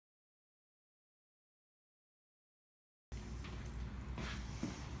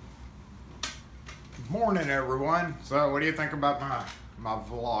Morning, everyone. So what do you think about my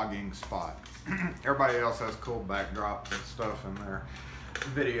vlogging spot? Everybody else has cool backdrops and stuff in their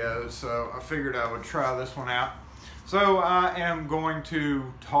videos, so I figured I would try this one out. So I am going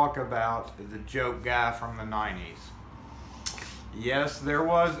to talk about the joke guy from the 90s. Yes, there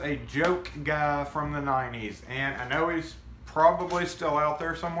was a joke guy from the 90s, and I know he's probably still out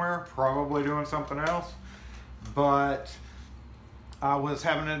there somewhere, probably doing something else, but I was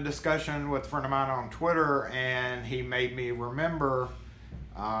having a discussion with a friend of mine on Twitter, and he made me remember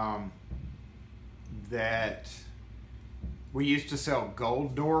that we used to sell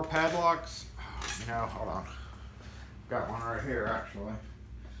gold door padlocks. Hold on. Got one right here, actually.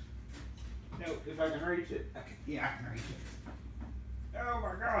 No, if I can reach it. Yeah, I can reach it. Oh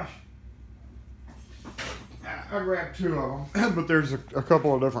my gosh. I grabbed two of them, but there's a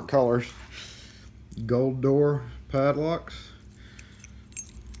couple of different colors. Gold door padlocks.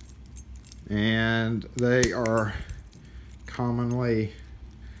 And they are commonly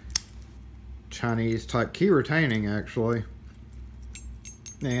Chinese type key retaining, actually.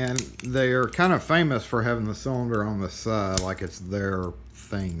 And they are kind of famous for having the cylinder on the side like it's their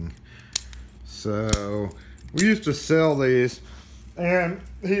thing. So we used to sell these, and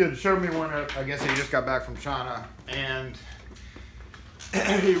he had showed me one. I guess he just got back from China, and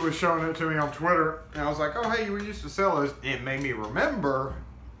he was showing it to me on Twitter, and I was like, oh hey, we used to sell this. It made me remember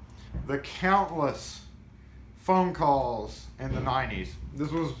the countless phone calls in the 90s.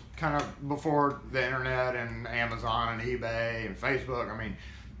 This was kind of before the internet and Amazon and eBay and Facebook. I mean,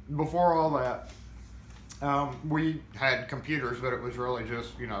 before all that, we had computers, but it was really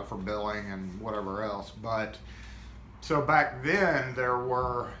just, for billing and whatever else. But so back then there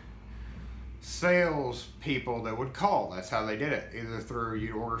were sales people that would call. That's how they did it. Either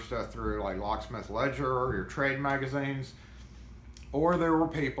you'd order stuff through like Locksmith Ledger or your trade magazines, or there were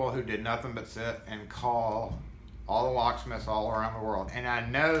people who did nothing but sit and call all the locksmiths all around the world. And I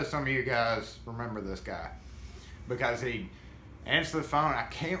know some of you guys remember this guy because he answered the phone. I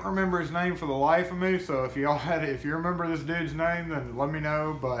can't remember his name for the life of me, so if you remember this dude's name, then let me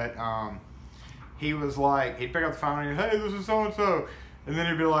know. But he was like, he'd pick up the phone and he'd, hey, this is so-and-so. And then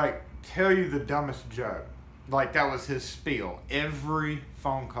he'd be like, tell you the dumbest joke. Like, that was his spiel every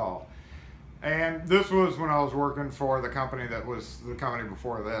phone call. And this was when I was working for the company that was the company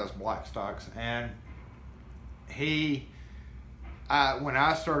before this, Blackstocks. And when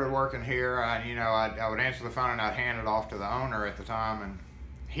I started working here, I would answer the phone and I'd hand it off to the owner at the time, and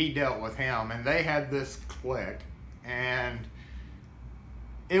he dealt with him. And they had this click, and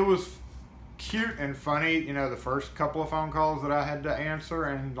it was cute and funny, the first couple of phone calls that I had to answer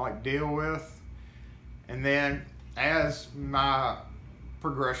and like deal with. And then as my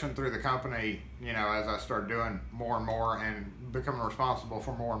progression through the company, as I started doing more and more and becoming responsible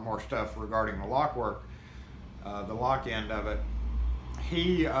for more and more stuff regarding the lock work, the lock end of it,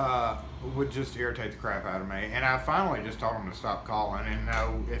 he would just irritate the crap out of me. And I finally just told him to stop calling.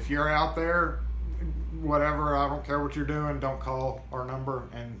 And if you're out there, whatever, I don't care what you're doing, don't call our number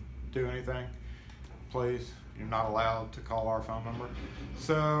and do anything, please. You're not allowed to call our phone number.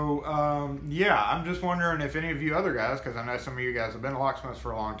 So, yeah, I'm just wondering if any of you other guys, because I know some of you guys have been locksmiths for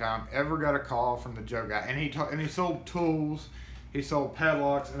a long time, ever got a call from the joke guy. And he sold tools, he sold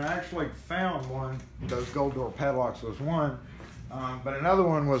padlocks, and I actually found one. Those gold door padlocks was one. But another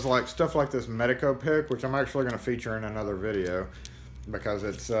one was like stuff like this Medico pick, which I'm actually going to feature in another video because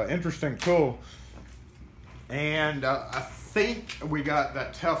it's interesting tool. And I think we got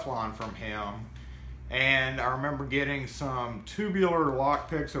that Teflon from him. And I remember getting some tubular lock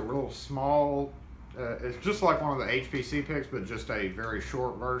picks that were a little small. It's just like one of the HPC picks, but just a very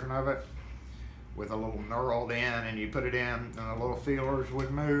short version of it with a little knurled in, and you put it in and the little feelers would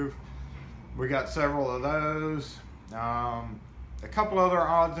move. We got several of those. A couple other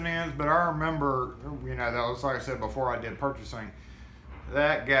odds and ends, but I remember, that was, like I said, before I did purchasing.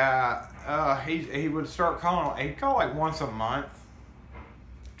 That guy, he would start calling. He'd call like once a month,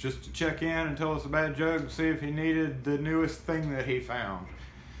 just to check in and tell us a bad joke and see if he needed the newest thing that he found.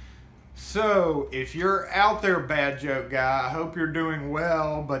 So, if you're out there, bad joke guy, I hope you're doing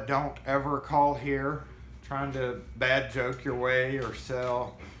well, but don't ever call here trying to bad joke your way or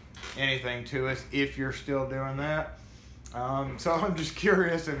sell anything to us if you're still doing that. So I'm just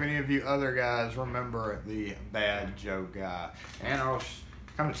curious if any of you other guys remember the bad joke guy. And I was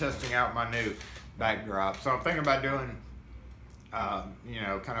kind of testing out my new backdrop. So I'm thinking about doing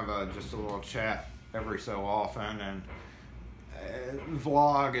kind of just a little chat every so often, and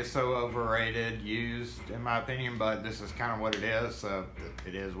vlog is so overrated, used in my opinion, but this is kind of what it is, so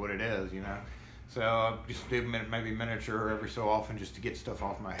it is what it is, So I just do maybe miniature every so often just to get stuff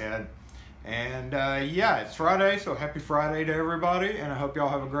off my head. And yeah, it's Friday, so happy Friday to everybody, and I hope y'all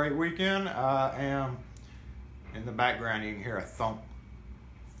have a great weekend. I am, in the background you can hear a thump,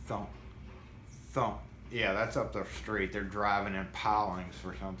 thump, thump. Yeah, that's up the street. They're driving in pilings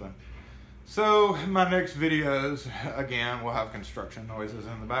for something. So my next videos, again, will have construction noises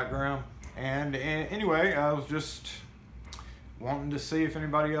in the background. And anyway, I was just wanting to see if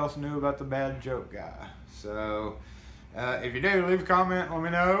anybody else knew about the bad joke guy. So if you do, leave a comment, let me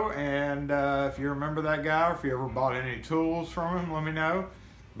know. And if you remember that guy, or if you ever bought any tools from him, let me know.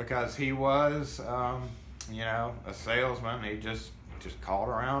 Because he was, you know, a salesman. He just called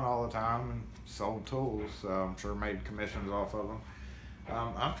around all the time and sold tools. So I'm sure made commissions off of them.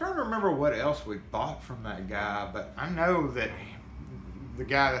 I'm trying to remember what else we bought from that guy, but I know that the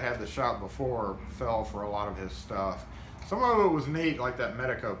guy that had the shop before fell for a lot of his stuff. Some of it was neat, like that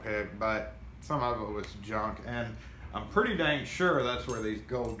Medico pick, but some of it was junk. And I'm pretty dang sure that's where these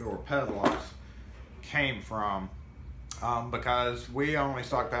gold door padlocks came from, because we only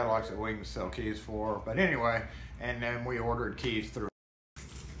stock padlocks that we can sell keys for. But anyway, and then we ordered keys through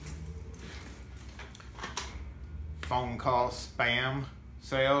phone call spam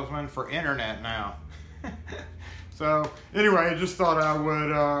salesman for internet now. So anyway, I just thought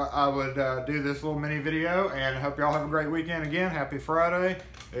I would do this little mini video, and hope y'all have a great weekend. Again, happy Friday.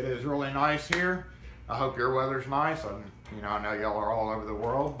 It is really nice here. I hope your weather's nice. I know y'all are all over the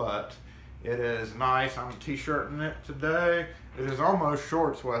world, but it is nice. I'm t-shirting it today. It is almost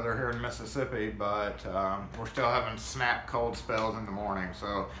shorts weather here in Mississippi, but we're still having snap cold spells in the morning,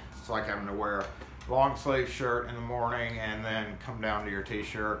 so it's like having to wear a long sleeve shirt in the morning and then come down to your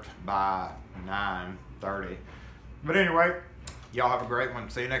t-shirt by 9:30. But anyway, y'all have a great one.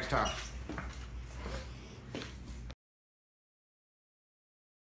 See you next time.